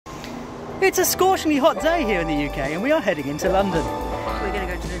It's a scorchingly hot day here in the UK and we are heading into London. We're going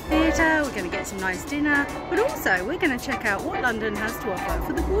to go to the theatre, we're going to get some nice dinner, but also we're going to check out what London has to offer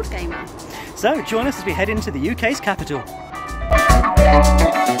for the board gamer. So join us as we head into the UK's capital.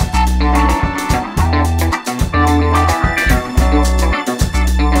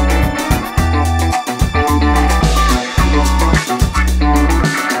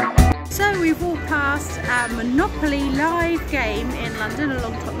 Monopoly live game in London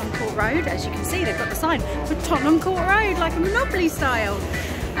along Tottenham Court Road. As you can see, they've got the sign for Tottenham Court Road, like a Monopoly style.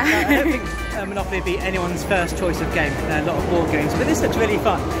 I don't think Monopoly would be anyone's first choice of game. There are a lot of board games, but this looks really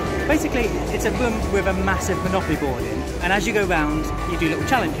fun. Basically, it's a room with a massive Monopoly board in, and as you go round, you do little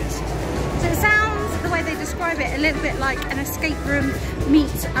challenges. So it sounds, the way they describe it, a little bit like an escape room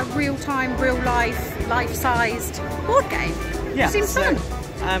meets a real-time, real-life, life-sized board game. Yeah, it seems fun.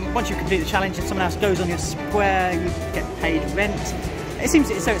 Once you complete the challenge and someone else goes on your square, you get paid rent. It seems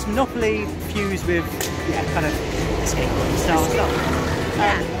so. It's Monopoly fused with kind of escape room style stuff.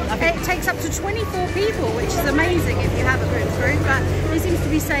 It takes up to 24 people, which is amazing if you have a group. But it seems to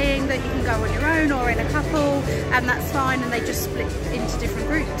be saying that you can go on your own or in a couple, and that's fine. And they just split into different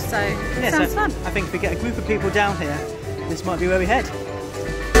groups. So it sounds fun. I think if we get a group of people down here, this might be where we head.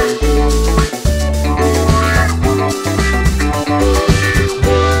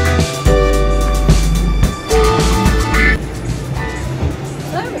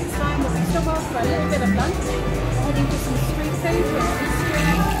 For a little bit of lunch, heading for some street food, we're on the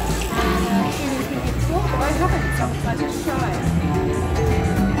street, and Julian's been here before, but I haven't, so I'm excited to try it.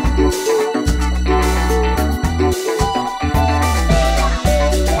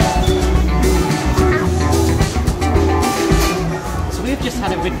 So we've just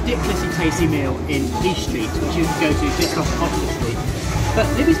had a ridiculously tasty meal in East Street, which you can go to just off Oxford Street. But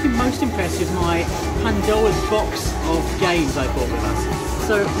Libby's been most impressed with my Pandora's box of games I brought with us.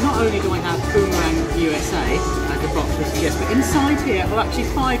 So not only do I have Boomerang USA as the box would suggest, but inside here are actually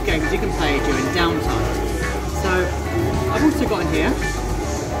 5 games you can play during downtime. So I've also got in here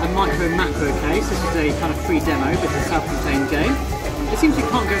a micro macro case. This is a kind of free demo, but it's a self-contained game. It seems you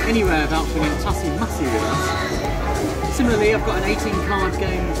can't go anywhere without bringing Tussie Mussy with us. Similarly, I've got an 18 card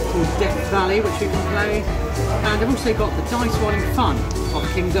game called Death Valley, which we can play. And I've also got the dice rolling fun of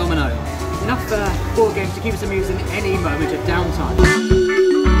King Domino. Enough board games to keep us amused in any moment of downtime.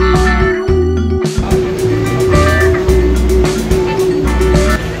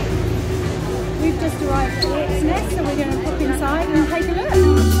 We've just arrived at Orcs Nest, so we're going to pop inside and take a look.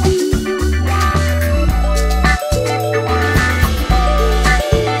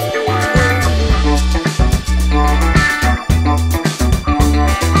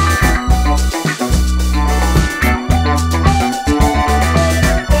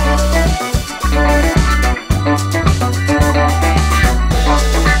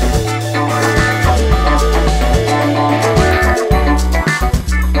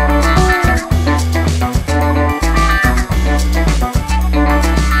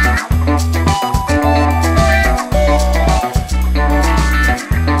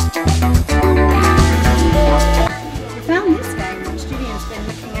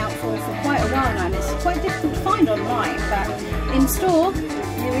 In store,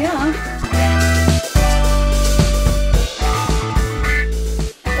 here we are.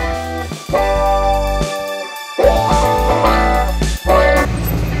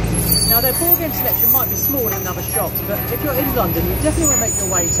 Now their board game selection might be small in other shops, but if you're in London, you definitely want to make your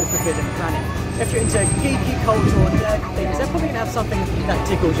way to Forbidden Planet. If you're into geeky culture or nerd things, they're probably going to have something that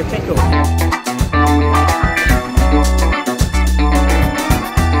tickles your pickle.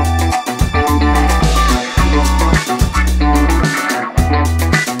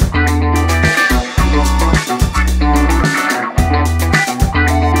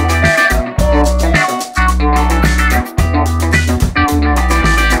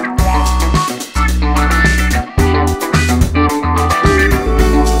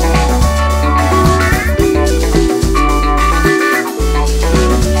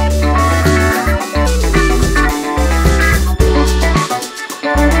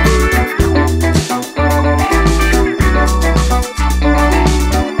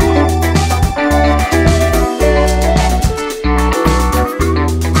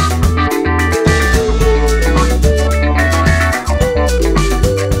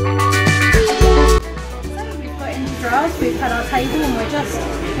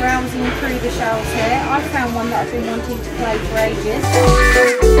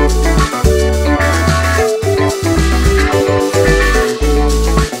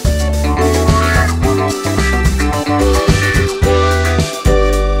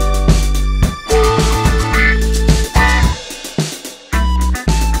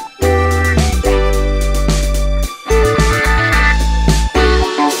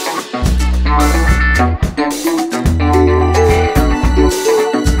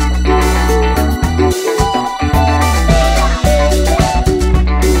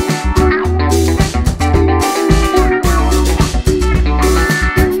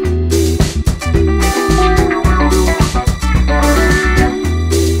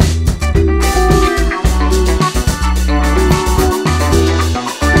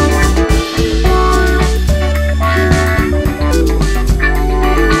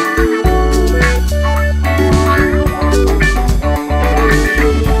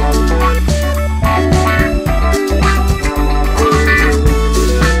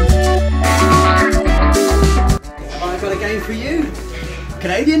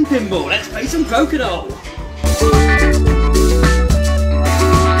 Canadian pinball. Let's play some Crokinole.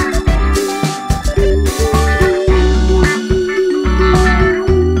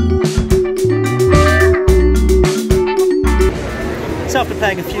 So after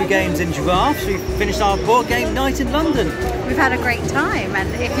playing a few games in Draughts, we've finished our board game night in London. We've had a great time, and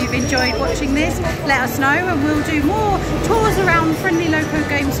if you've enjoyed watching this, let us know and we'll do more tours around friendly local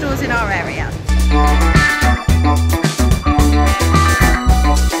game stores in our area.